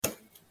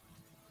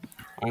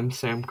I'm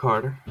Sam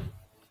Carter.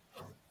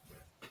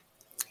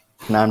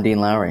 And I'm Dean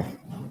Lowry.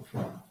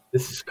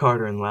 This is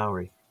Carter and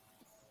Lowry.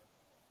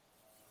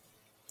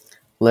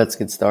 Let's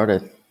get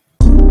started.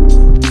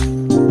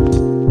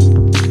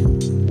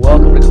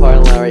 Welcome to Carter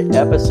and Lowry,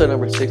 episode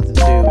number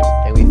 62,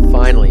 and we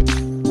finally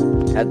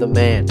had the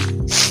man,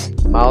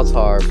 Miles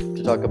Harb,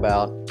 to talk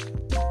about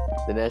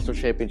the national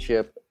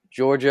championship.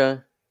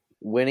 Georgia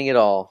winning it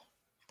all,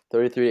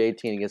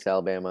 33-18 against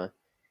Alabama.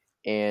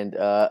 And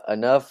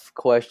enough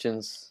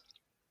questions.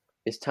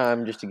 It's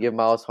time just to give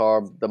Miles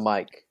Harb the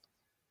mic.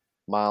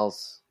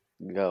 Miles,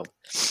 go.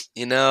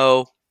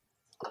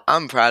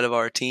 I'm proud of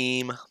our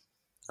team.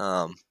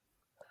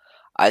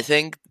 I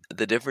think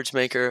the difference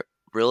maker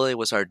really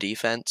was our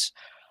defense.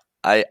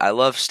 I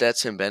love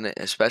Stetson Bennett,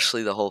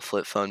 especially the whole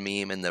flip phone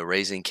meme and the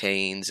Raising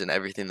Canes and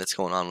everything that's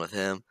going on with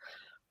him.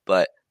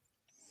 But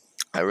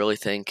I really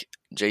think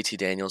JT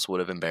Daniels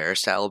would have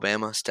embarrassed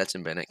Alabama.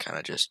 Stetson Bennett kind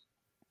of just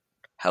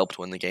helped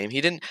win the game.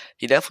 He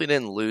definitely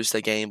didn't lose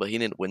the game, but he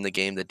didn't win the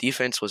game. The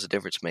defense was a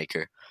difference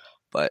maker.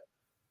 But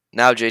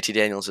now JT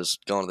Daniels is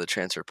going to the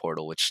transfer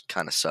portal, which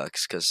kind of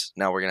sucks because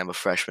now we're going to have a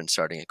freshman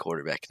starting at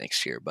quarterback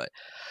next year. But,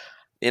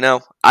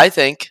 I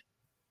think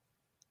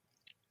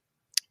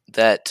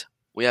that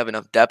we have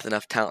enough depth,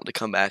 enough talent to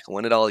come back and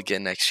win it all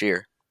again next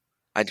year.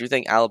 I do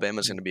think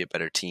Alabama's going to be a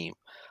better team,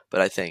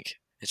 but I think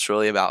it's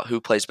really about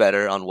who plays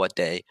better on what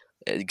day.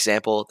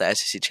 Example, the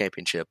SEC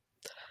championship.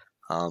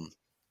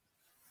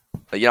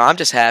 But I'm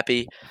just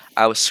happy.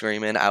 I was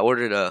screaming. I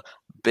ordered a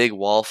big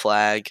wall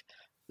flag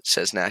that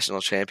says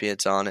national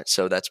champions on it,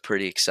 so that's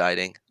pretty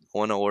exciting. I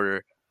want to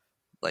order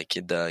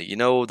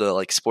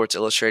the Sports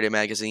Illustrated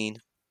magazine.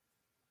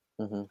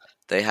 Mm-hmm.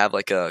 They have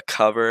like a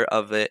cover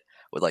of it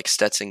with like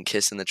Stetson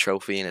kissing the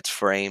trophy and it's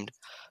framed,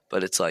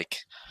 but it's like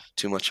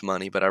too much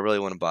money. But I really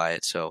want to buy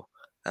it, so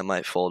I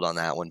might fold on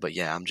that one. But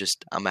yeah,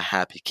 I'm a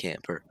happy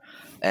camper,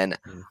 and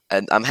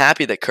I'm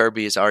happy that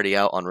Kirby is already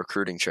out on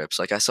recruiting trips.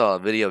 Like I saw a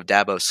video of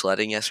Dabo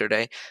sledding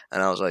yesterday,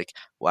 and I was like,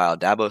 wow,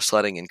 Dabo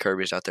sledding and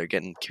Kirby's out there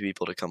getting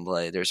people to come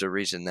play. There's a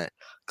reason that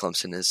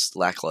Clemson is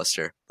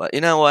lackluster. But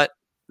you know what?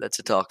 That's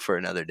a talk for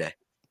another day.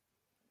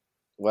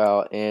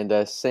 Wow.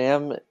 And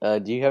Sam,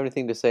 do you have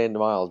anything to say to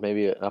Miles?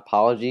 Maybe an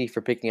apology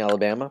for picking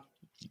Alabama?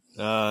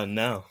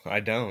 No, I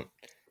don't.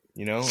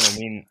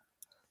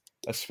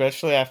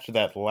 Especially after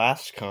that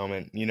last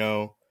comment,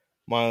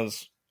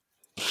 Miles,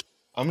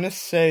 I'm gonna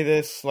say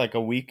this like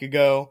a week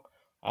ago.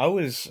 I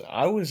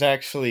was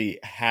actually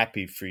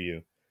happy for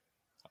you.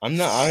 I'm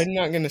not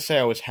gonna say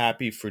I was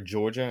happy for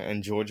Georgia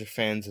and Georgia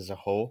fans as a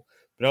whole,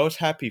 but I was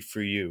happy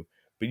for you.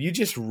 But you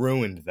just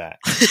ruined that.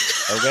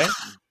 Okay?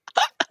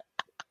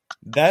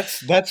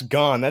 That's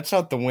gone. That's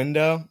out the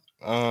window.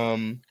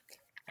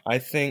 I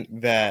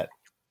think that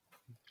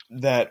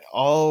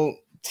all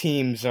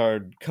teams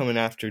are coming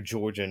after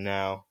Georgia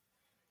now.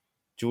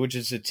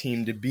 Georgia's a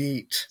team to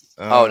beat.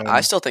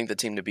 I still think the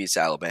team to beat is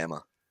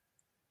Alabama.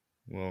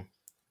 Well,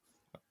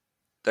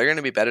 They're going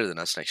to be better than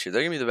us next year.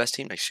 They're going to be the best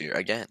team next year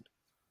again.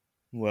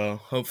 well,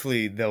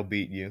 hopefully they'll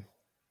beat you.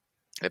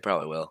 They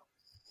probably will.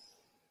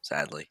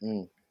 Sadly.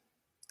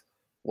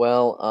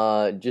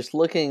 Well, just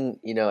looking,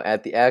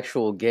 at the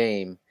actual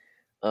game,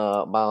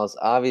 Miles,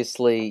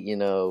 obviously,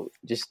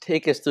 just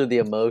take us through the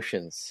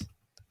emotions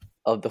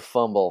of the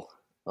fumble.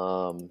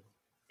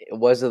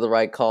 Was it the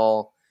right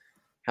call?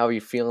 How are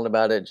you feeling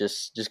about it?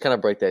 Just kind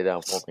of break that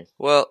down for me.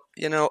 Well,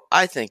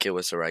 I think it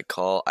was the right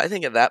call. I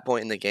think at that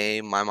point in the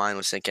game, my mind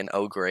was thinking,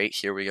 oh, great,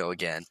 here we go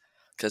again.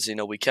 Because,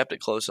 we kept it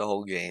close the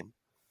whole game.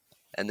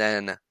 And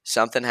then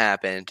something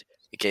happened.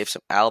 It gave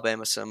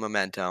Alabama some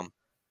momentum.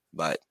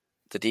 But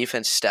the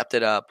defense stepped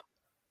it up.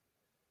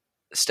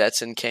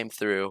 Stetson came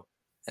through,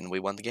 and we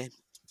won the game.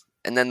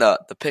 And then the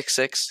pick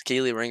six,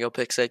 Keely Ringo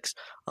pick six,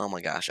 oh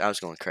my gosh, I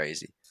was going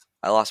crazy.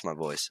 I lost my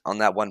voice on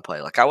that one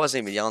play. Like, I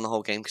wasn't even yelling the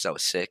whole game because I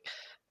was sick.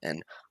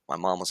 And my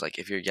mom was like,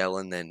 if you're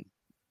yelling, then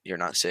you're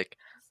not sick.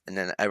 And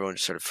then everyone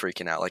just started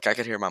freaking out. Like, I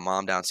could hear my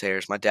mom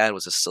downstairs. My dad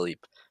was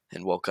asleep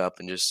and woke up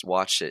and just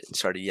watched it and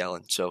started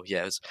yelling. So,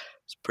 yeah, it was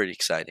pretty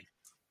exciting.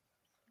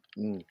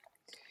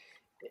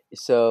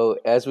 So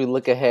as we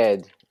look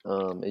ahead,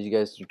 as you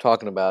guys are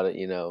talking about it,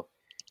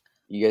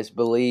 you guys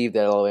believe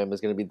that Alabama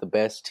is going to be the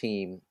best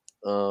team.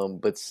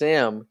 But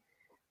Sam,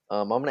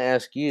 I'm going to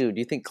ask you: do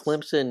you think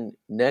Clemson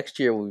next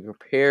year will be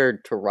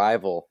prepared to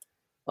rival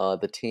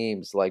the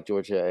teams like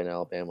Georgia and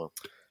Alabama?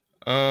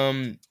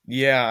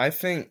 Yeah, I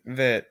think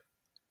that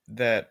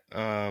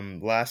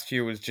last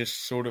year was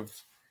just sort of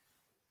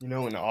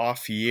an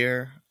off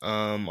year.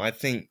 I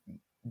think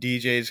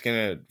DJ's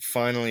gonna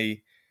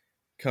finally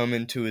come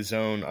into his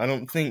own. I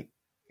don't think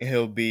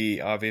he'll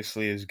be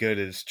obviously as good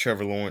as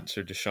Trevor Lawrence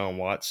or Deshaun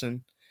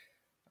Watson.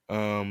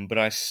 But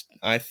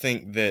I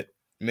think that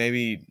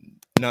maybe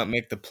not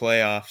make the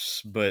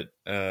playoffs, but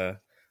a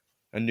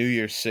New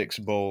Year's Six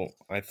bowl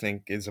I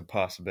think is a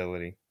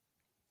possibility.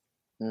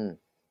 Mm.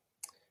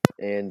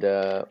 And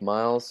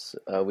Miles,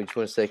 we just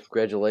want to say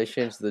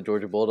congratulations to the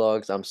Georgia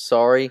Bulldogs. I'm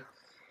sorry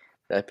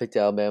that I picked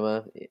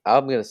Alabama.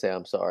 I'm going to say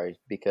I'm sorry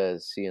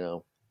because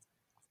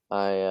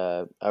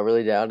I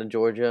really doubted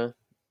Georgia.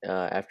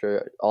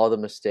 after all the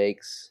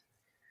mistakes.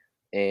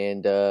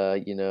 And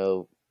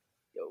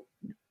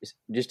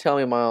just tell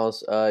me,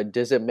 Miles,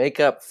 does it make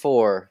up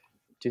for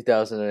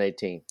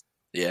 2018?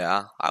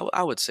 Yeah,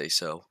 I would say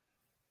so.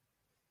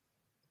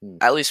 Hmm.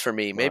 At least for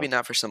me. Maybe Wow.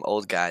 not for some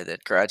old guy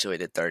that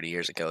graduated 30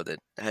 years ago that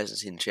hasn't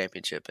seen a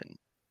championship in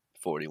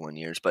 41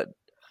 years. But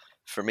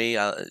for me,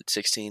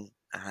 16,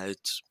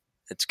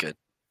 it's good.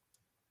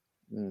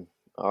 Mm.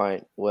 All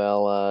right.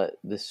 Well,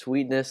 the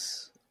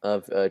sweetness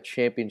of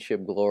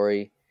championship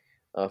glory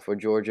for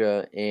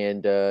Georgia,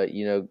 and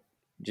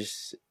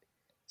just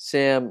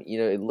Sam,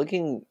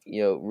 looking,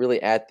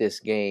 really at this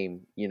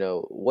game,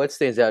 what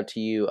stands out to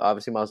you?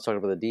 Obviously, Miles talked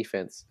about the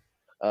defense,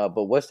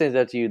 but what stands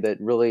out to you that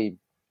really,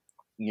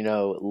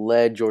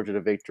 led Georgia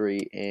to victory,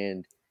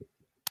 and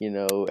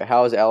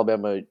how is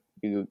Alabama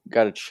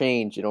got to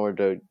change in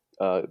order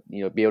to,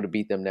 be able to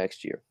beat them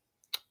next year?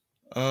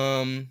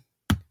 Um,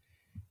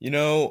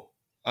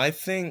 I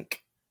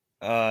think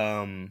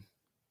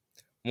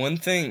one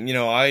thing,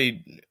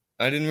 I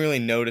didn't really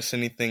notice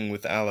anything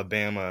with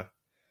Alabama,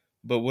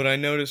 but what I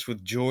noticed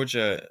with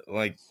Georgia,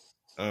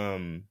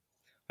 um,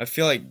 I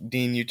feel like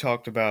Dean, you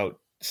talked about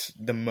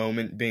the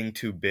moment being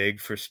too big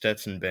for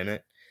Stetson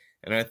Bennett,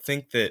 and I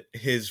think that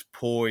his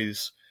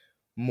poise,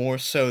 more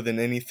so than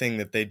anything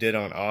that they did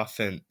on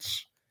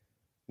offense,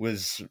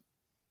 was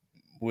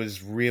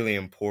was really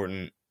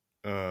important.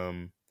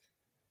 Um,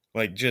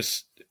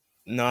 just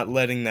not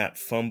letting that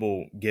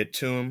fumble get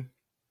to him.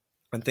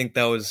 I think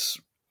that was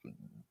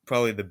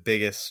probably the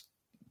biggest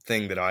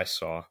thing that I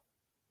saw.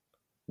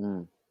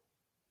 Mm.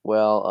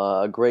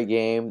 Well, a great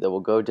game that will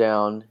go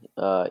down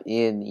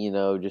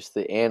in just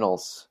the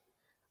annals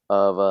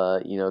of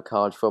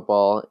college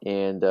football.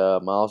 And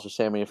Miles or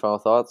Sam, any final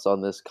thoughts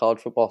on this college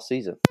football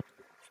season?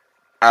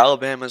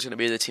 Alabama's going to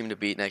be the team to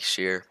beat next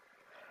year.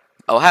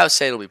 Ohio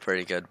State will be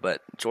pretty good,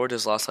 but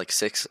Georgia's lost like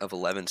 6 of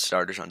 11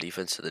 starters on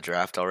defense to the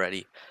draft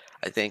already.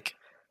 I think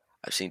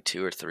I've seen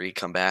 2 or 3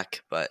 come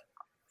back, but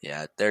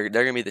yeah, they're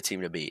going to be the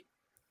team to beat.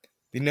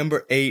 The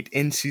number 8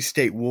 NC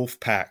State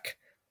Wolfpack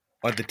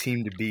are the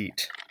team to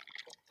beat.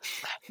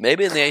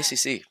 Maybe in the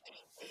ACC.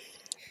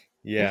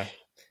 Yeah,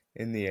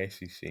 in the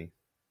ACC.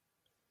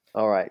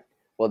 All right.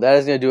 Well, that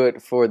is going to do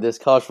it for this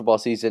college football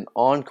season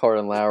on Carter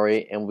and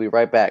Lowry, and we'll be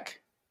right back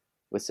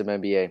with some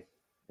NBA.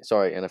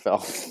 Sorry,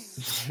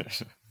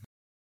 NFL.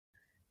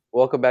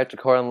 Welcome back to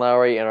Carter and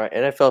Lowry and our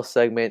NFL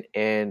segment.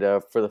 And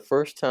for the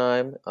first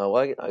time,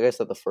 I guess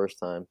not the first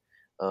time,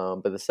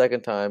 but the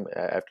second time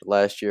after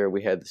last year,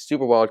 we had the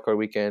Super Wildcard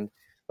Weekend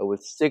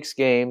with 6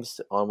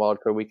 games on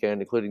Wildcard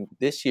Weekend, including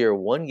this year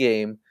 1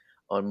 game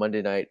on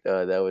Monday night.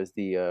 That was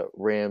the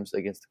Rams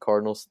against the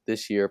Cardinals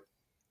this year.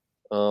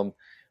 But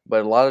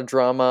a lot of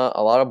drama,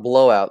 a lot of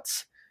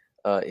blowouts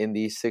in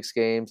these 6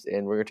 games,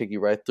 and we're going to take you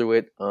right through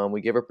it.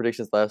 We gave our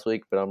predictions last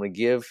week, but I'm going to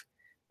give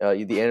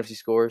you the NFC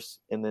scores,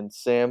 and then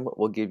Sam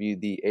will give you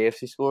the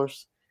AFC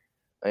scores.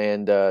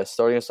 And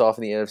starting us off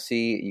in the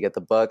NFC, you got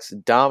the Bucks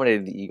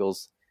dominated the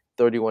Eagles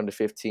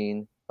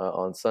 31-15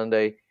 on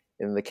Sunday,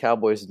 and the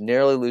Cowboys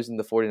narrowly losing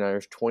the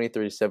 49ers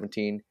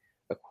 23-17.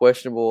 A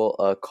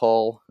questionable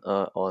call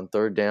on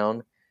third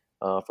down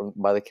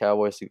by the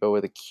Cowboys to go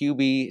with a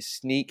QB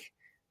sneak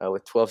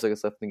with 12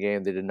 seconds left in the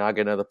game. They did not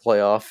get another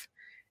playoff,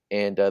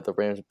 and the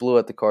Rams blew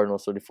out the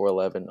Cardinals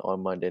 34-11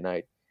 on Monday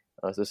night.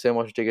 So Sam,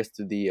 why don't you take us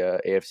through the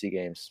AFC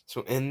games?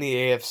 So in the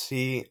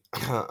AFC,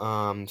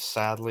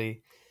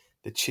 sadly,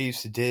 the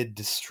Chiefs did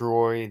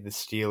destroy the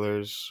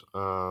Steelers,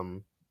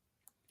 and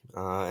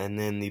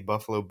then the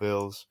Buffalo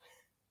Bills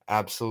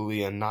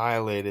absolutely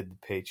annihilated the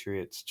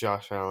Patriots.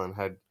 Josh Allen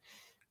had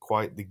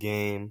quite the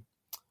game.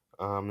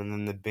 And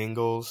then the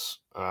Bengals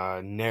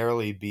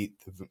narrowly beat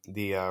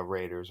the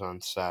Raiders on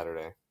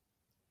Saturday.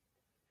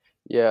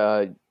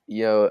 Yeah,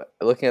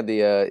 looking at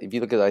the if you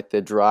look at like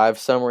the drive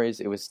summaries,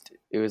 it was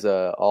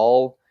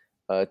all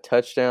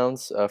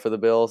touchdowns for the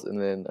Bills,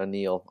 and then a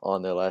kneel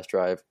on their last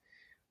drive.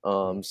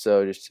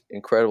 So just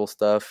incredible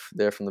stuff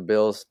there from the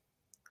Bills.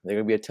 They're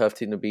gonna be a tough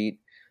team to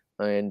beat,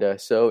 and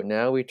so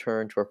now we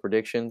turn to our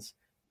predictions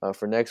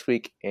for next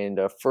week. And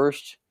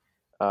first,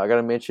 I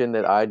gotta mention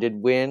that I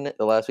did win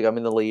the last week. I'm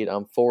in the lead.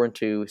 I'm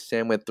 4-2.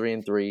 Sam went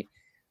 3-3.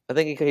 I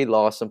think he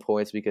lost some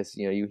points because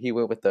he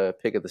went with the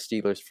pick of the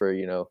Steelers for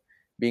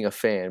being a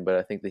fan, but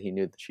I think that he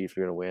knew the Chiefs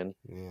were going to win.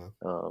 Yeah.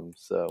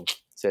 So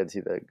sad to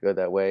see that go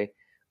that way.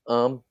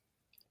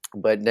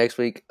 But next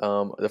week,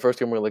 the first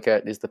game we're going to look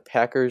at is the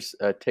Packers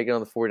taking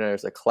on the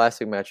 49ers, a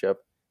classic matchup.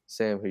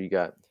 Sam, who you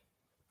got?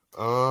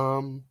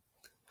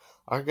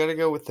 I got to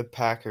go with the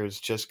Packers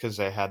just because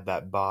they had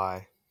that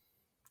bye.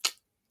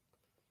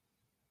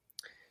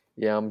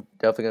 Yeah, I'm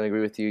definitely going to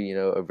agree with you.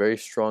 A very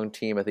strong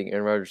team. I think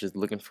Aaron Rodgers is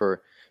looking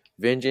for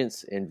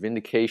vengeance and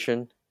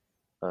vindication.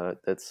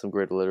 That's some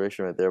great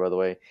alliteration right there, by the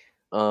way.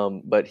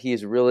 But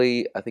he's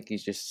really, I think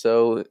he's just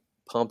so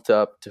pumped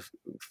up to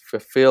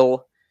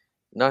fulfill,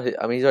 he's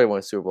already won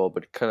a Super Bowl,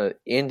 but kind of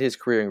end his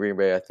career in Green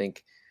Bay, I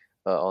think,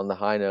 on the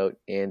high note.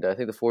 And I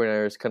think the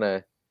 49ers kind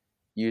of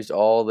used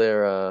all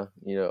their,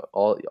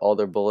 all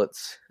their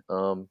bullets.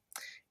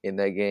 in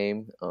that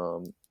game,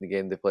 the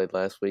game they played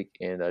last week,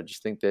 and I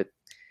just think that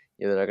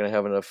they're not going to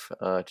have enough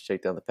to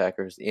take down the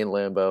Packers in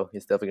Lambeau.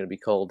 It's definitely going to be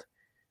cold,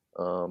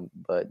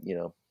 but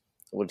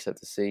we'll just have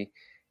to see.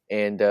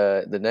 And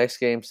the next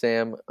game,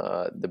 Sam,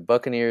 the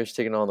Buccaneers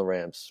taking on the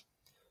Rams.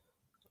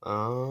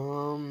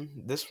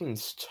 This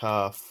one's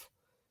tough.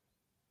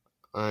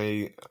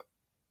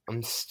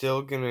 I'm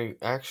still gonna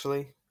I'm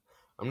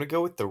gonna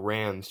go with the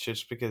Rams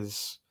just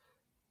because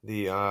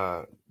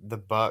the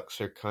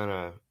Bucks are kind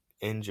of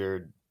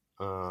injured,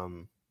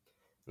 and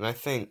I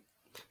think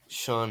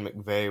Sean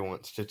McVay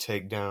wants to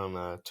take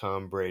down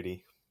Tom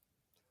Brady.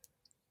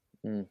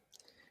 Mm.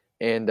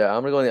 And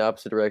I'm gonna go in the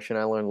opposite direction.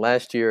 I learned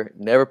last year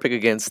never pick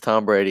against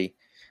Tom Brady.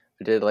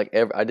 I did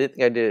I did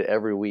think I did it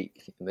every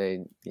week.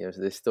 And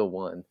they still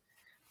won.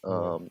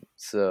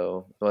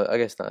 So well, I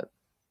guess not.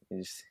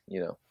 Just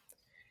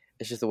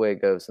it's just the way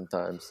it goes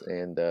sometimes.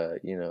 And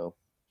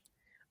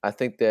I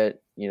think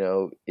that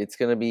it's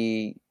gonna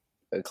be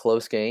a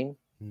close game.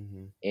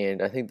 Mm-hmm.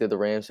 And I think that the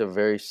Rams have a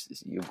very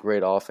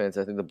great offense.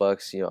 I think the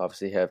Bucks,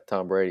 obviously have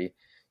Tom Brady,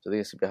 so I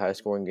think it's gonna be a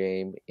high-scoring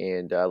game.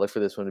 And I look for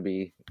this one to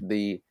be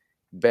the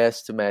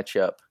best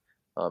matchup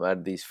out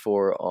of these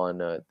four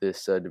on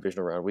this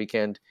divisional round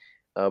weekend.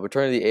 But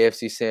turning to the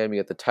AFC, Sam, you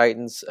got the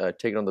Titans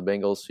taking on the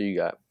Bengals. Who you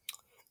got?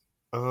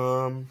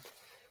 I'm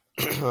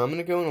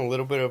gonna go in a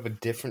little bit of a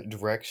different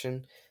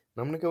direction.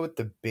 I'm gonna go with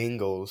the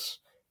Bengals,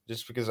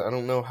 just because I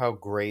don't know how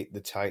great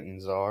the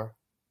Titans are.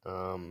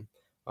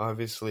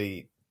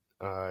 Obviously,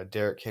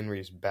 Derrick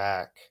Henry's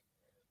back,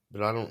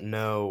 but I don't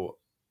know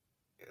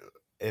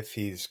if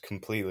he's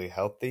completely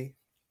healthy.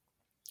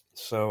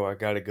 So I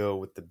got to go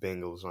with the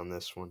Bengals on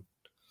this one.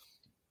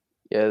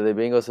 Yeah, the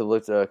Bengals have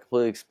looked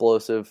completely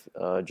explosive.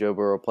 Joe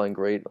Burrow playing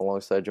great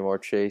alongside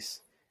Jamar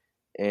Chase.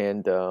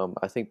 And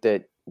I think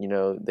that,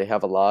 they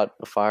have a lot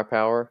of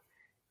firepower,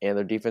 and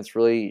their defense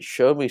really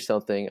showed me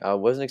something. I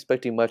wasn't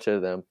expecting much out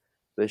of them.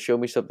 They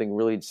showed me something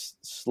really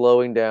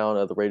slowing down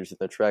the Raiders in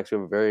their tracks, who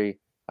have a very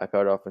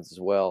high-powered offense as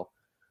well.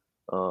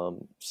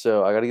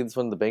 So I got to give this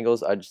one to the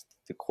Bengals.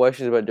 The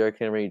questions about Derrick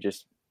Henry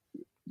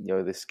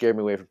they scared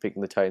me away from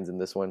picking the Titans in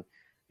this one,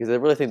 because I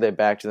really think they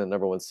backed in the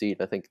number one seed.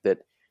 I think that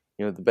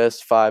the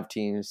best five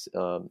teams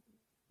in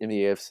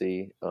the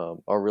AFC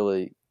are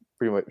really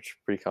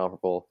pretty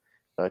comparable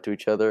to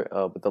each other.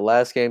 But the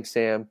last game,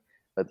 Sam,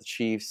 the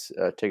Chiefs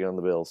taking on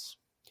the Bills.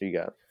 Who you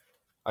got?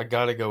 I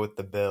got to go with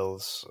the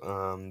Bills.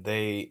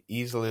 They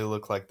easily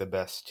look like the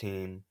best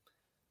team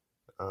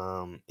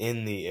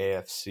in the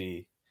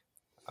AFC.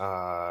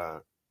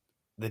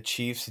 The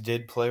Chiefs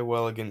did play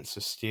well against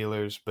the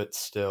Steelers, but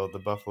still, the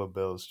Buffalo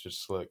Bills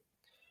just look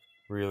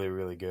really,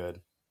 really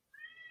good.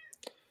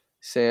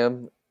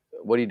 Sam,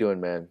 what are you doing,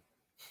 man?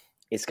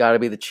 It's got to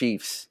be the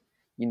Chiefs.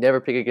 You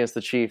never pick against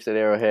the Chiefs at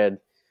Arrowhead.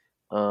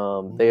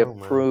 They have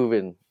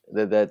proven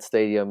that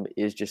stadium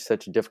is just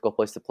such a difficult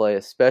place to play,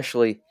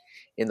 especially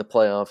in the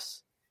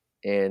playoffs.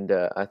 And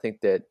I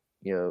think that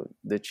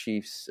the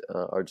Chiefs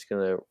are just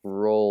going to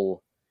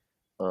roll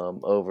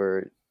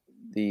over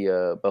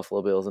the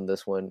Buffalo Bills in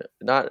this one.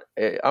 I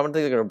don't think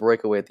they're going to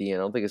break away at the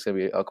end. I don't think it's going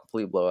to be a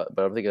complete blowout,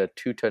 but I'm thinking a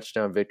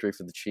 2-touchdown victory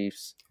for the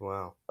Chiefs.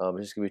 Wow.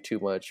 It's just going to be too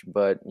much.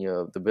 But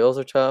the Bills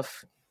are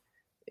tough,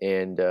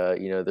 and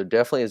they're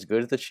definitely as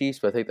good as the Chiefs.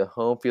 But I think the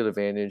home field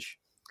advantage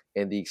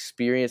and the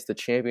experience, the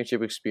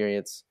championship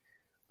experience,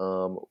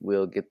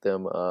 will get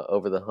them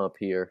over the hump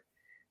here.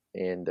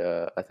 And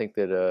I think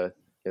that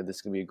this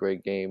is going to be a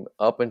great game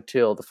up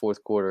until the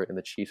fourth quarter, and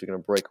the Chiefs are going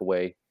to break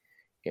away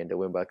and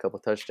win by a couple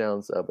of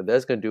touchdowns. But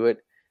that's going to do it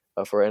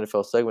for our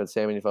NFL segment.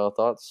 Sam, any final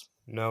thoughts?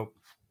 Nope.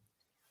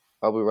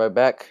 I'll be right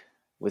back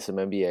with some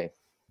NBA.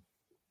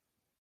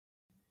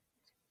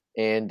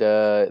 And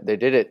they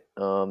did it.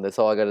 That's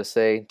all I got to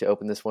say to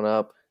open this one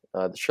up.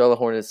 The Charlotte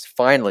Hornets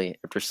finally,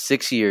 after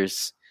 6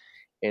 years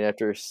and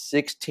after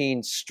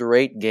 16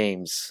 straight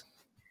games,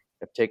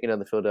 have taken on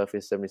the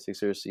Philadelphia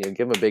 76ers. Give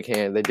them a big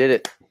hand. They did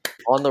it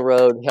on the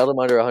road, held them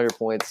under 100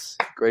 points.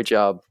 Great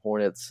job,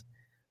 Hornets.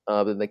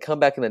 Then they come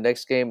back in the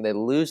next game, and they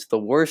lose to the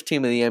worst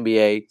team in the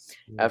NBA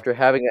after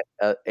having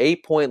an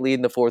 8-point lead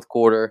in the fourth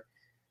quarter.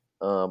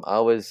 I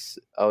was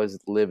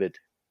livid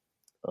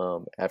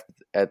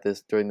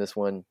during this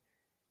one.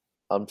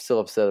 I'm still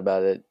upset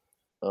about it.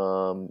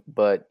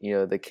 But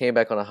they came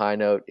back on a high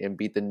note and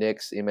beat the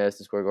Knicks in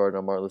Madison Square Garden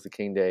on Martin Luther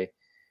King Day.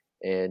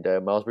 And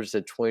Miles Bridges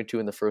had 22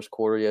 in the first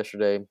quarter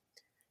yesterday.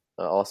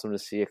 Awesome to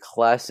see a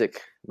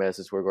classic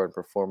Madison Square Garden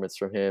performance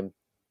from him.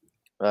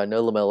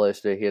 No LaMelo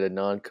yesterday. He had a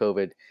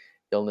non-COVID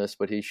illness,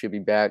 but he should be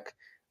back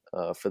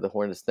for the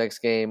Hornets next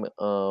game.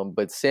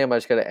 But Sam, I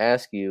just got to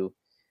ask you,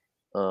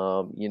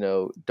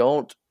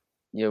 don't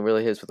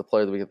really hit us with the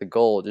player of the week at the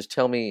goal. Just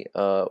tell me,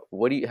 how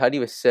do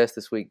you assess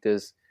this week?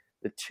 Does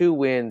the 2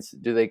 wins,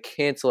 do they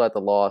cancel out the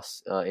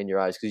loss in your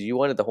eyes? Because you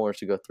wanted the Hornets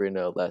to go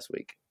 3-0 last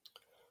week.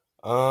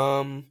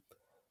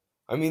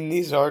 I mean,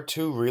 these are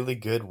 2 really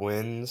good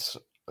wins.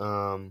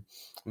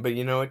 But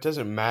it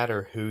doesn't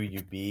matter who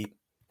you beat.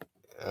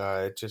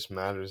 It just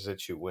matters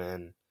that you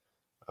win.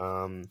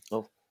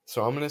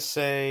 So I'm gonna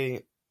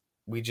say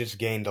we just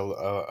gained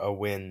a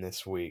win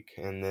this week,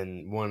 and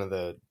then one of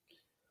the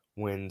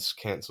wins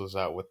cancels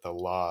out with the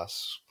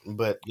loss.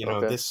 But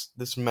Okay.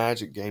 this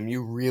Magic game,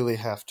 you really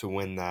have to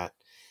win that,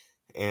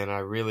 and I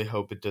really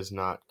hope it does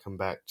not come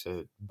back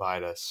to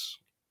bite us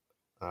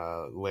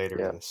later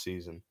Yeah. in the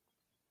season.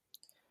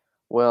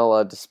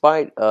 Well,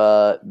 despite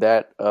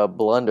that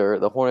blunder,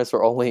 the Hornets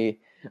are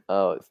only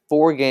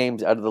 4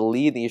 games out of the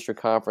lead in the Eastern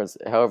Conference.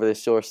 However, they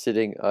still are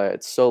sitting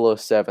at solo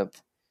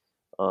seventh.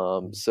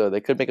 So they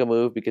could make a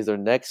move because their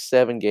next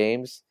 7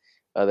 games,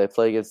 they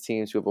play against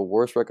teams who have a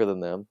worse record than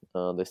them.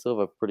 They still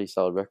have a pretty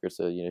solid record,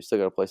 so still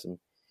got to play some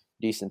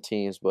decent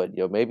teams. But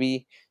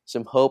maybe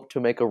some hope to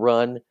make a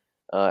run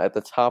at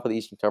the top of the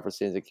Eastern Conference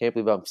standings. I can't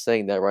believe I'm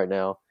saying that right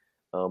now,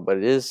 but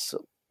it is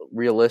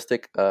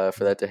realistic for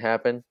that to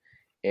happen.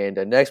 And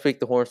next week,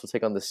 the Hornets will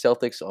take on the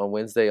Celtics on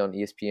Wednesday on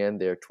ESPN.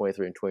 They're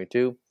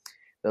 23-22.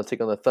 They'll take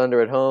on the Thunder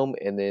at home,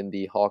 and then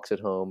the Hawks at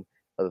home.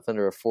 The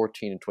Thunder are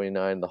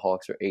 14-29. The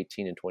Hawks are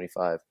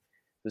 18-25.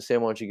 So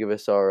Sam, why don't you give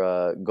us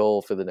our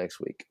goal for the next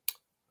week?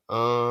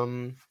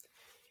 I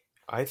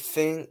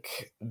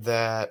think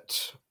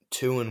that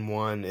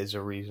 2-1 is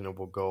a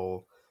reasonable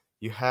goal.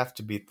 You have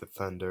to beat the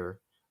Thunder,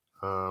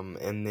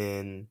 and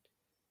then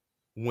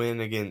win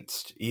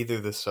against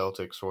either the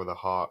Celtics or the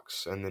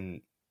Hawks, and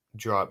then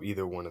drop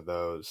either one of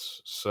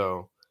those.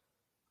 So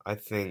I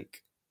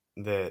think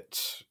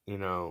that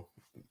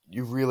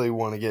you really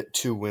want to get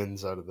 2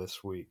 wins out of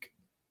this week.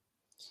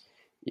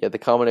 Yeah, the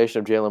combination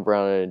of Jaylen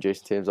Brown and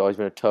Jason Tatum has always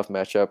been a tough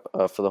matchup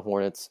for the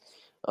Hornets.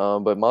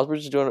 But Miles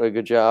Bridges is doing a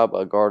good job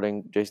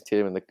guarding Jason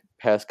Tatum in the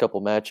past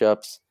couple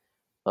matchups.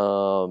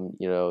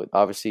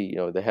 Obviously,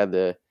 they had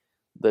the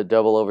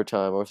double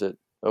overtime, or was it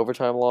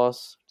overtime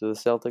loss to the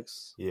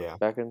Celtics? Yeah.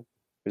 Back in? It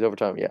was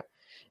overtime, yeah.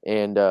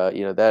 And,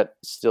 that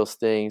still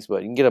stings,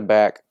 but you can get them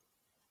back.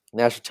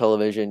 National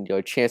television,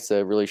 a chance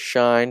to really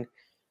shine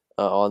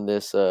on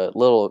this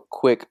little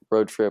quick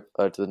road trip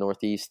to the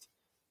Northeast.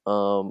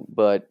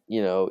 But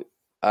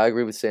I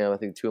agree with Sam. I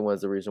think 2-1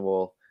 is a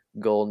reasonable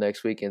goal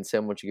next week. And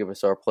Sam, why don't you give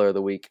us our player of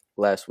the week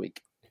last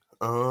week?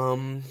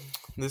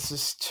 This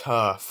is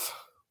tough.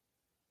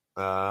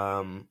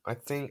 I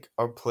think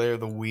our player of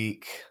the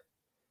week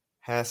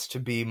has to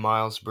be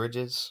Miles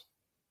Bridges.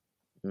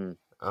 Mm.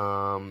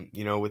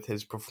 With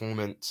his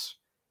performance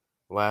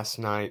last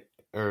night,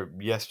 or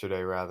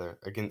yesterday rather,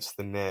 against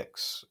the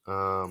Knicks,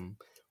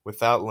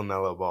 without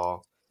LaMelo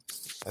Ball,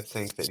 I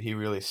think that he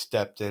really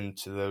stepped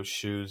into those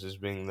shoes as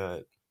being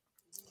the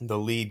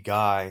lead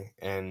guy,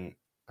 and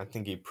I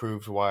think he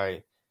proved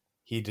why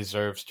he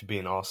deserves to be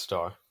an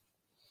all-star.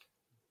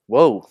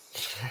 Whoa,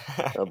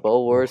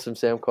 bold words from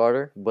Sam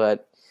Carter,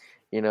 but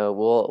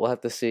we'll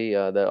have to see.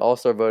 That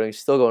All-Star voting is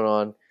still going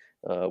on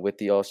with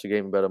the All-Star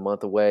game about a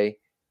month away.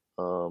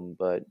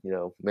 But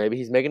maybe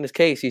he's making his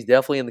case. He's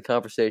definitely in the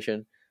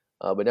conversation.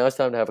 But now it's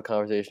time to have a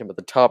conversation about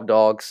the top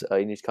dogs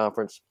in each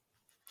conference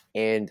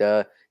and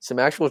some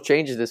actual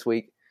changes this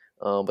week.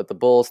 But the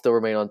Bulls still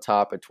remain on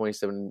top at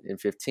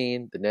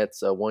 27-15. The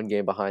Nets 1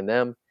 game behind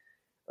them,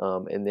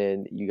 and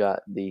then you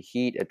got the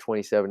Heat at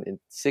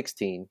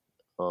 27-16.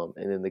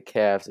 And then the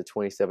Cavs at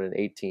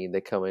 27-18.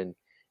 They come in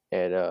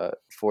at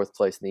 4th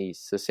place in the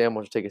East. So Sam, why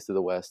don't you take us to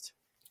the West?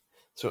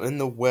 So in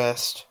the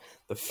West,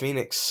 the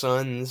Phoenix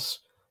Suns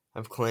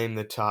have claimed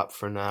the top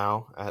for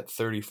now at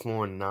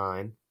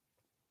 34-9.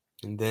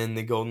 And then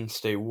the Golden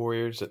State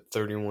Warriors at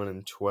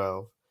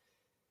 31-12.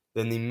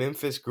 Then the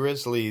Memphis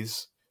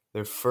Grizzlies,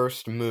 their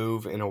first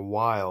move in a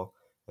while,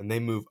 and they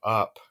move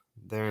up.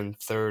 They're in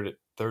third at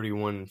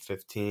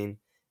 31-15.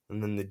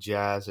 And then the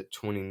Jazz at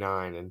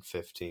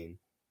 29-15.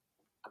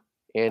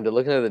 And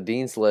looking at the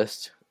Dean's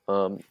list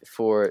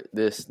for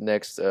this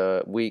next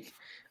week,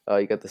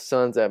 you got the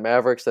Suns at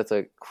Mavericks. That's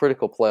a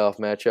critical playoff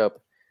matchup.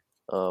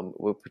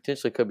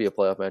 Potentially could be a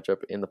playoff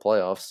matchup in the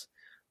playoffs.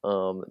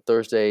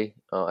 Thursday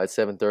at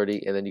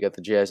 7:30, and then you got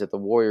the Jazz at the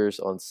Warriors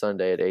on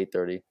Sunday at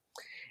 8:30.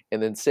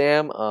 And then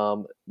Sam,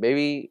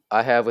 maybe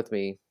I have with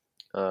me,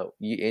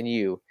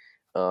 you,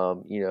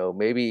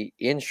 maybe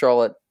in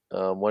Charlotte,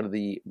 one of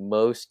the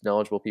most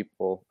knowledgeable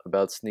people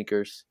about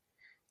sneakers.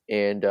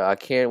 And I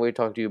can't wait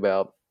to talk to you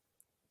about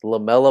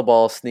LaMelo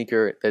Ball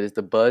sneaker that is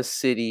the Buzz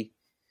City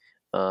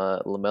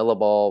LaMelo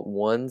Ball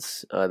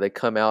ones. They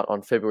come out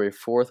on February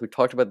 4th. We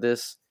talked about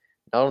this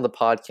not on the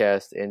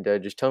podcast, and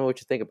just tell me what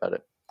you think about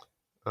it.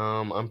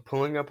 I'm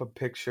pulling up a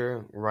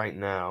picture right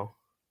now.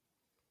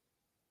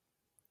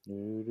 I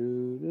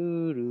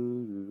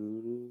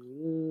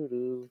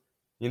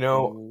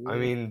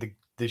mean,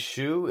 the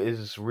shoe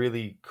is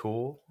really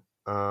cool.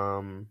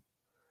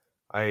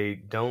 I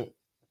don't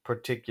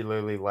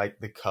particularly like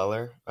the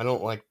color. I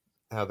don't like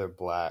how they're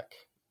black.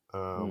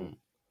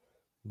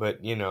 But,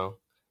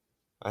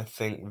 I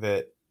think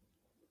that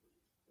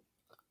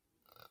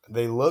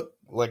they look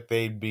like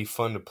they'd be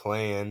fun to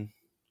play in.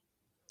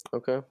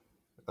 Okay.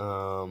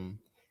 I'm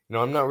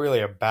not really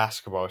a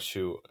basketball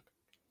shoe.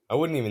 I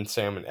wouldn't even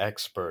say I'm an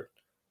expert.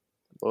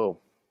 Whoa.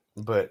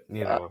 But,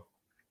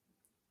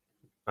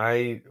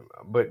 I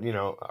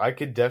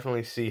could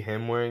definitely see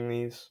him wearing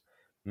these.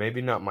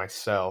 Maybe not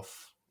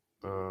myself.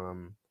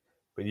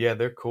 But yeah,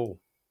 they're cool.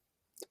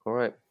 All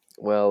right.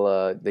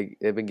 Well,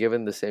 they've been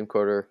given the same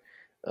quarter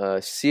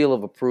seal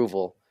of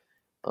approval,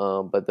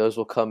 but those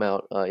will come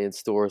out in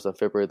stores on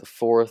February the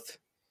 4th.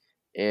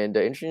 And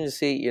interesting to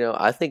see,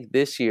 I think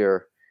this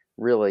year,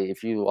 really,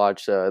 if you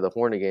watch the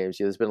Hornet games,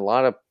 there's been a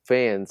lot of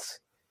fans,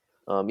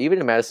 even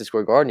in Madison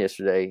Square Garden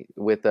yesterday,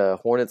 with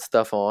Hornet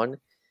stuff on.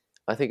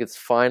 I think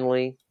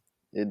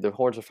the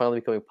Hornets are finally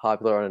becoming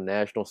popular on a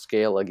national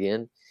scale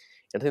again.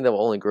 And I think that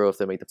will only grow if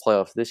they make the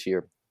playoffs this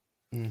year.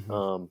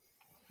 Mm-hmm.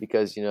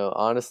 Because,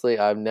 honestly,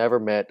 I've never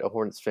met a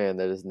Hornets fan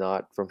that is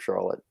not from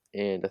Charlotte.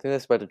 And I think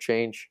that's about to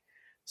change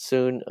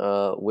soon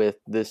with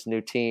this new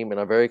team. And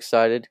I'm very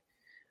excited.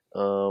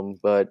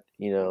 But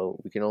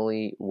we can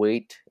only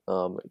wait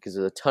because there's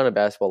a ton of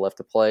basketball left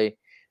to play.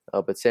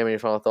 But Sam, any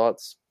final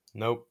thoughts?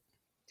 Nope.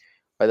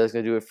 All right, that's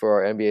gonna do it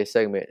for our NBA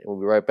segment. We'll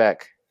be right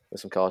back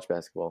with some college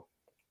basketball.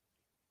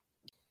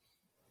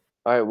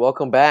 All right,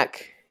 welcome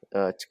back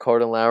to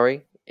Carter and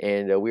Lowry,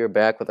 and we are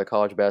back with our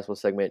college basketball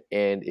segment.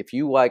 And if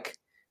you like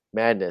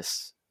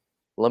madness,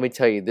 let me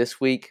tell you, this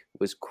week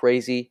was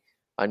crazy.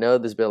 I know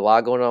there's been a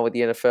lot going on with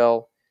the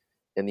NFL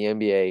and the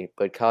NBA,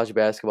 but college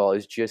basketball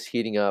is just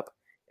heating up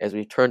as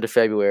we turn to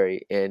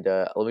February. And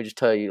let me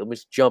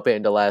just jump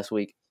into last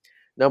week.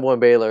 Number one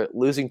Baylor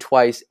losing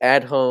twice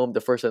at home,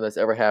 the first time that's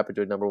ever happened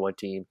to a number one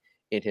team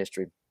in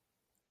history.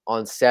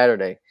 On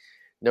Saturday,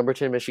 number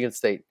 10 Michigan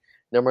State,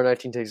 number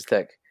 19 Texas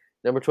Tech,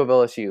 number 12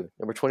 LSU,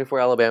 number 24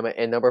 Alabama,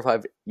 and number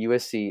 5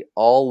 USC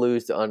all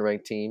lose to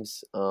unranked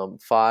teams.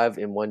 5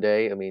 in one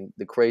day. I mean,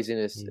 the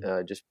craziness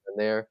just been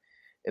there.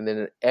 And then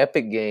an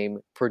epic game,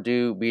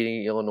 Purdue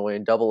beating Illinois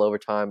in double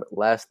overtime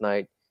last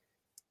night.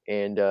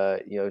 And,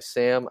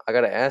 Sam, I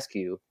got to ask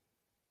you,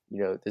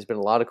 there's been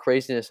a lot of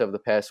craziness over the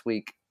past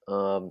week.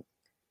 What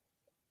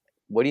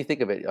do you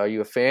think of it? Are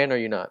you a fan or are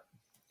you not?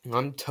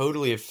 I'm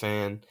totally a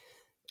fan.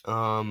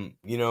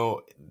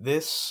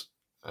 This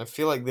I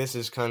feel like this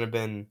has kind of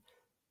been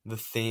the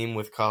theme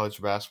with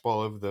college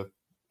basketball over the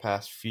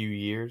past few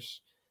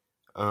years.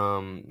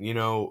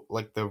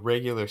 Like the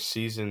regular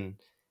season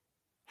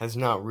has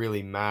not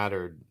really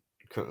mattered,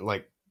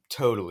 like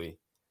totally.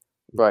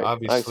 Right. I see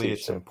Obviously, what it's you're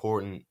saying.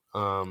 important,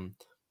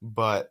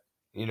 but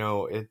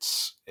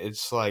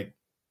it's like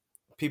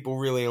people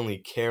really only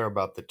care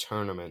about the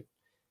tournament,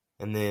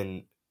 and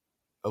then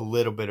a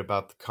little bit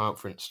about the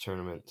conference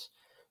tournaments.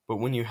 But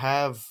when you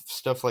have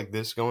stuff like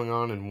this going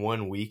on in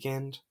one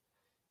weekend,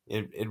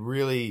 it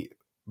really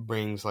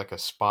brings like a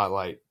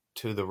spotlight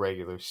to the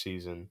regular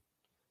season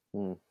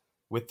Hmm.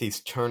 with these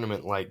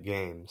tournament like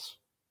games.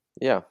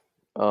 Yeah,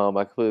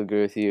 I completely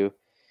agree with you.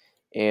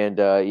 And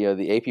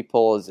the AP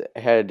poll has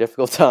had a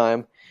difficult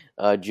time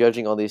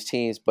judging all these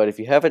teams. But if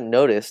you haven't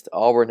noticed,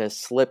 Auburn has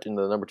slipped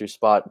into the number 2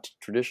 spot.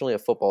 Traditionally a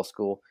football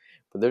school,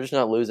 but they're just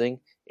not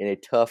losing in a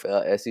tough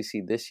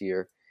SEC this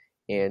year.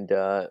 And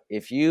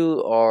if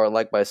you are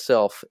like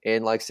myself,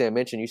 and like Sam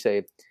mentioned, you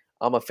say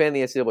I'm a fan of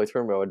the NCAA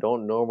tournament. I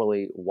don't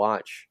normally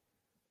watch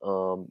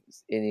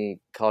any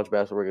college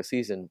basketball regular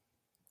season.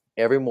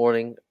 Every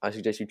morning, I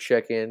suggest you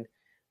check in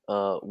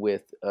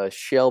with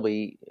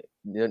Shelby,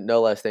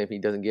 no last name, he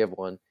doesn't give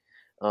one.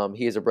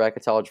 He is a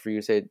bracketologist for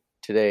USA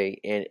Today,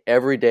 and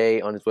every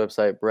day on his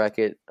website,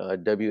 Bracket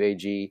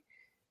WAG,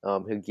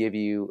 he'll give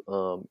you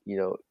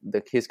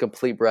his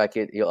complete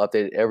bracket. He'll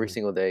update it every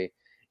single day,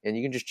 and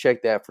you can just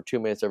check that for 2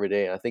 minutes every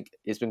day. And I think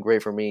it's been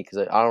great for me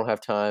because I don't have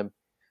time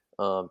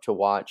to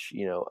watch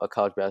a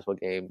college basketball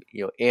game,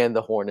 and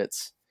the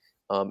Hornets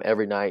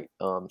every night.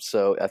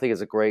 So I think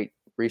it's a great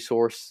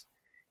resource,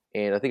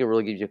 and I think it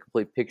really gives you a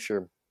complete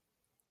picture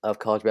of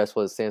college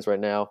basketball as it stands right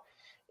now.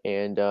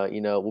 And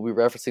we'll be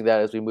referencing that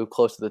as we move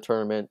close to the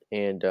tournament.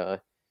 And I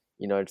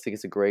just think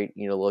it's a great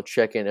little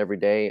check in every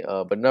day.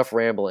 But enough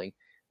rambling.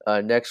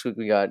 Next week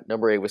we got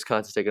number 8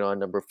 Wisconsin taking on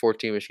number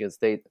 14 Michigan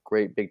State.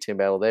 Great Big Ten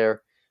battle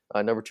there.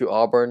 Number 2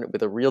 Auburn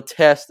with a real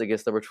test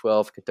against number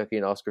 12 Kentucky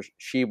and Oscar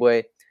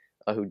Tshiebwe,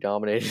 who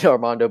dominated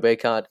Armando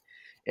Bacot.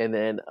 And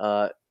then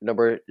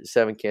number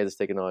 7 Kansas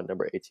taking on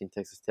number 18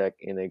 Texas Tech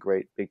in a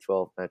great Big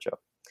 12 matchup.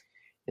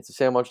 And so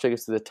Sam, why don't you take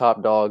us to the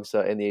top dogs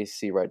in the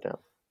ACC right now?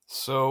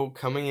 So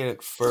coming in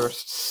at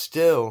first,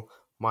 still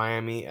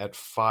Miami at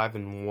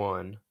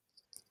 5-1.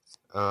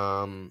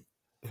 Who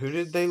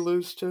did they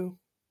lose to?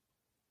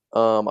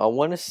 I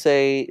want to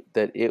say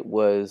that it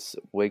was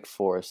Wake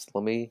Forest.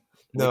 Let me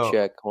No,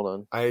 check. Hold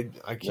on. I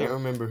can't No?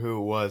 remember who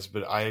it was,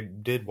 but I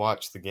did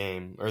watch the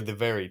game or the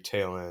very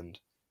tail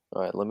end.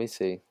 All right, let me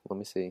see.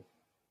 A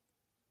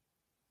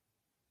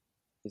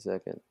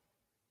second.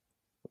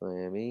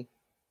 Miami.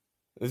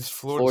 It's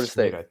Florida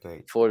State, I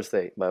think. Florida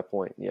State by a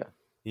point. Yeah.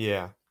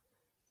 Yeah.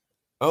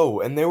 Oh,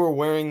 and they were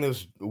wearing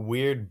those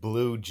weird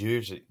blue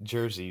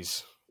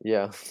jerseys.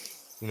 Yeah.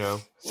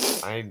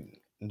 I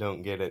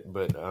don't get it,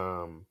 but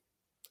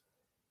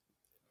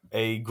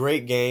a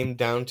great game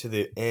down to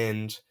the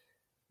end.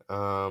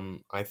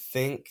 I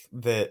think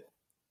that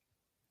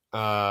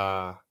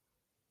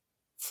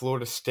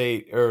Florida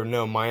State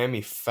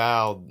Miami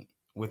fouled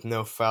with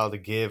no foul to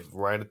give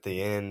right at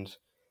the end,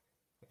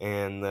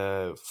 and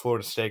the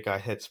Florida State guy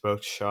hits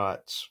both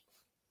shots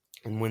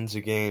and wins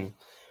the game.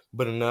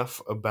 But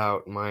enough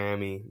about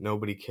Miami.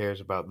 Nobody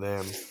cares about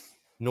them.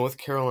 North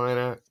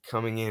Carolina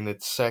coming in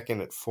at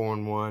second at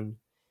 4-1.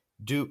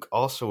 Duke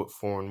also at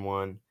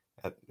 4-1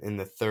 in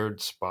the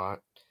third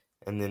spot.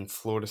 And then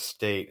Florida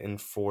State in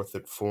fourth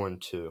at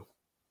 4-2.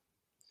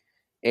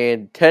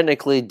 And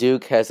technically,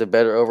 Duke has a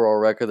better overall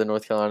record than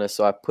North Carolina,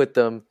 so I put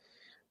them.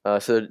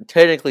 So they're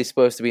technically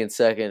supposed to be in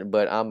second,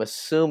 but I'm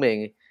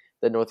assuming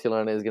that North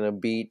Carolina is going to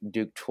beat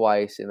Duke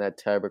twice, and that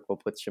tiebreak will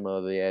put them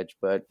over the edge.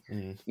 But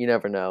you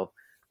never know.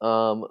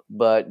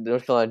 But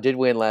North Carolina did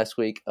win last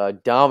week. A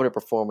dominant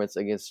performance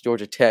against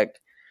Georgia Tech,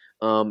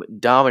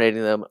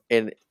 dominating them.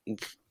 And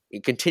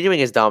continuing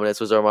his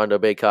dominance was Armando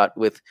Bacot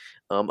with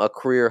a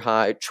career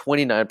high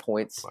 29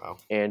 points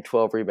and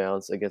 12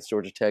 rebounds against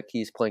Georgia Tech.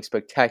 He's playing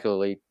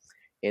spectacularly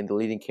and the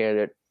leading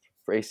candidate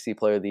for ACC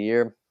Player of the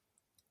Year.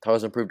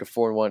 Tars improved to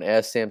 4-1,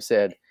 as Sam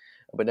said.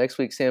 But next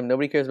week, Sam,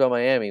 nobody cares about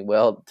Miami.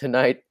 Well,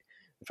 tonight,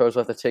 the Trojans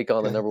will have to take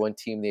on the number one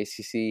team in the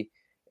ACC,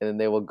 and then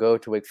they will go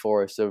to Wake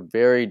Forest. So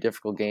very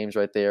difficult games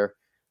right there.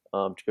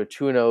 To go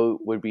 2-0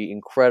 would be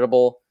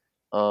incredible.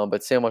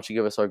 But Sam, why don't you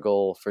give us our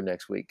goal for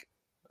next week?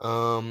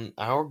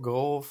 Our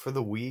goal for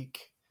the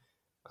week,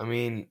 I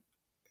mean,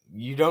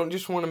 you don't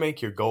just want to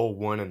make your goal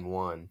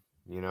 1-1,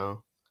 you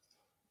know?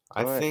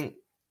 I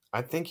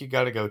think you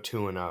got to go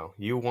 2-0.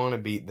 You want to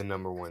beat the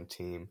number one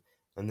team,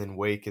 and then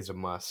Wake is a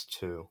must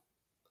too.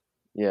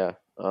 Yeah,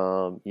 it's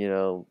going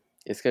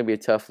to be a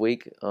tough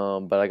week,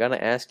 but I got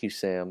to ask you,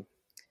 Sam.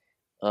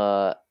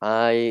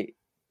 My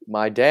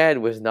dad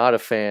was not a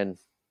fan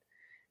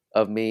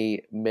of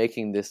me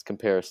making this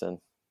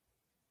comparison,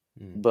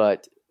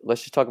 but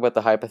let's just talk about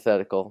the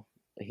hypothetical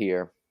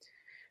here.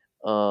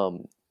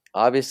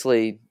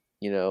 Obviously,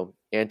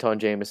 Antawn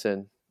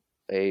Jamison,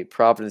 a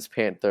Providence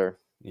Panther,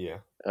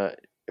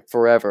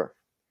 forever.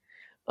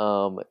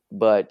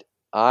 But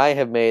I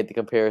have made the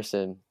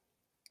comparison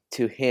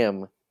to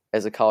him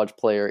as a college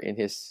player in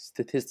his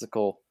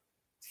statistical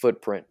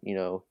footprint,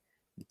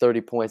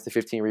 30 points to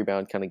 15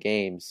 rebound kind of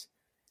games.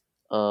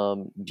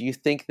 Do you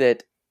think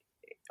that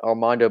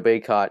Armando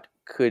Bacot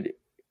could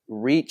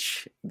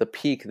reach the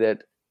peak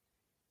that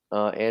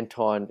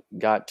Antawn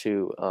got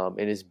to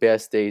in his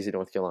best days in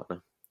North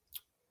Carolina?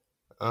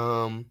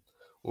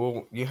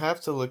 Well, you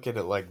have to look at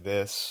it like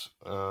this.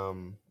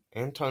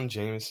 Antawn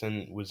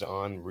Jamison was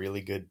on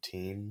really good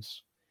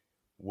teams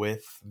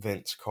with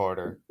Vince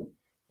Carter.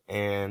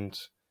 And,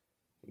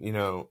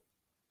 hey,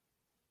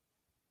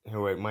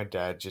 wait, my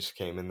dad just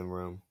came in the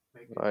room.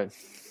 Right.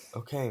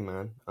 Okay,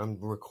 man. I'm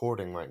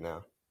recording right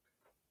now.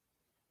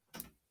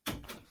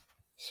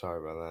 Sorry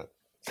about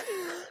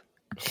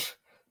that.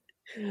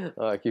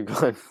 All right, keep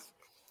going.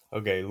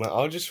 Okay,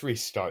 I'll just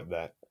restart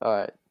that. All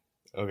right.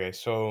 Okay,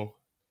 so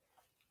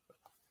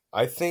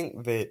I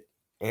think that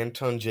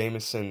Antawn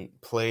Jamison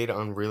played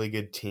on really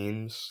good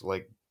teams,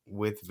 like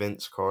with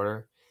Vince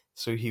Carter,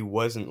 so he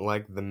wasn't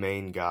like the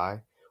main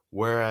guy,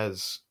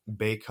 whereas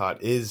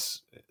Bacot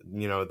is,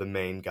 the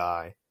main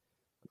guy.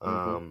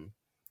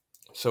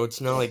 So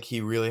it's not like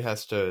he really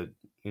has to,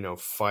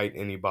 fight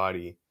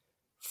anybody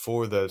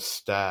for those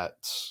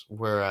stats,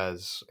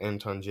 whereas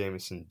Antawn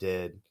Jamison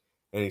did,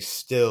 and he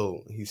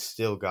still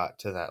got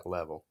to that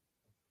level.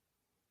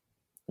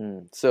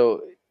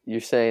 So you're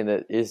saying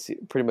that it's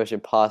pretty much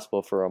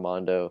impossible for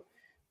Armando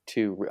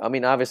to. I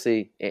mean,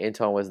 obviously,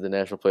 Antawn was the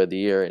National Player of the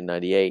Year in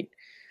 '98,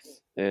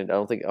 and I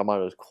don't think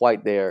Armando is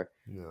quite there.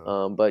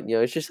 No. But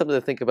it's just something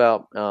to think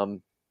about. I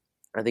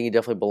think he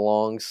definitely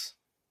belongs.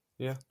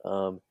 Yeah.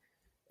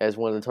 As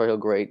one of the Tar Heel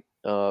great,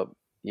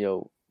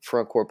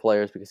 front court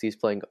players because he's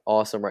playing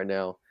awesome right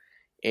now.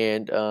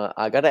 And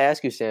I got to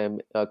ask you, Sam,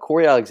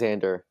 Corey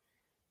Alexander,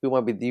 who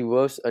might be the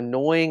most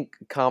annoying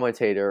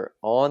commentator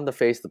on the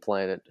face of the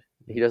planet.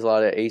 He does a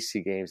lot of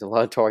AC games, a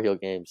lot of Tar Heel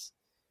games.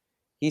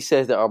 He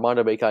says that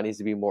Armando Bacot needs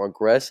to be more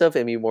aggressive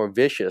and be more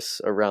vicious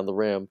around the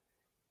rim.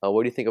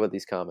 What do you think about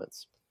these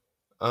comments?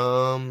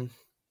 I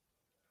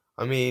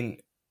mean,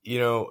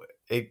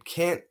 it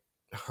can't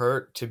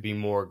hurt to be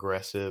more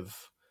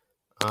aggressive.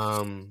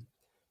 But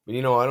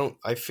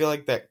I feel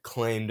like that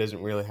claim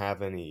doesn't really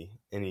have any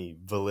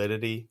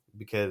validity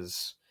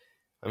because,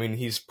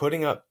 he's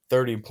putting up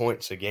 30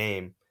 points a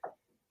game.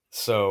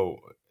 So,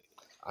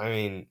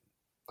 I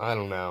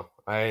don't know.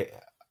 I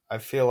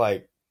feel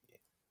like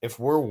if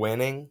we're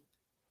winning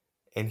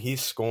and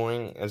he's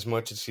scoring as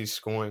much as he's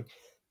scoring,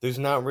 there's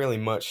not really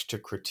much to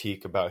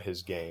critique about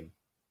his game.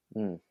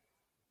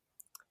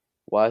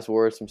 Wise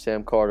words from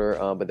Sam Carter.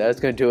 But that is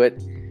going to do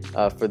it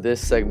for this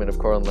segment of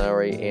Carl and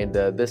Lowry. And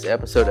this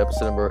episode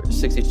number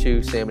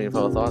 62. Sam, any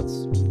final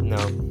thoughts? No.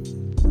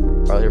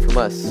 I'll hear from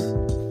us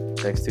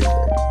next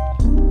Tuesday.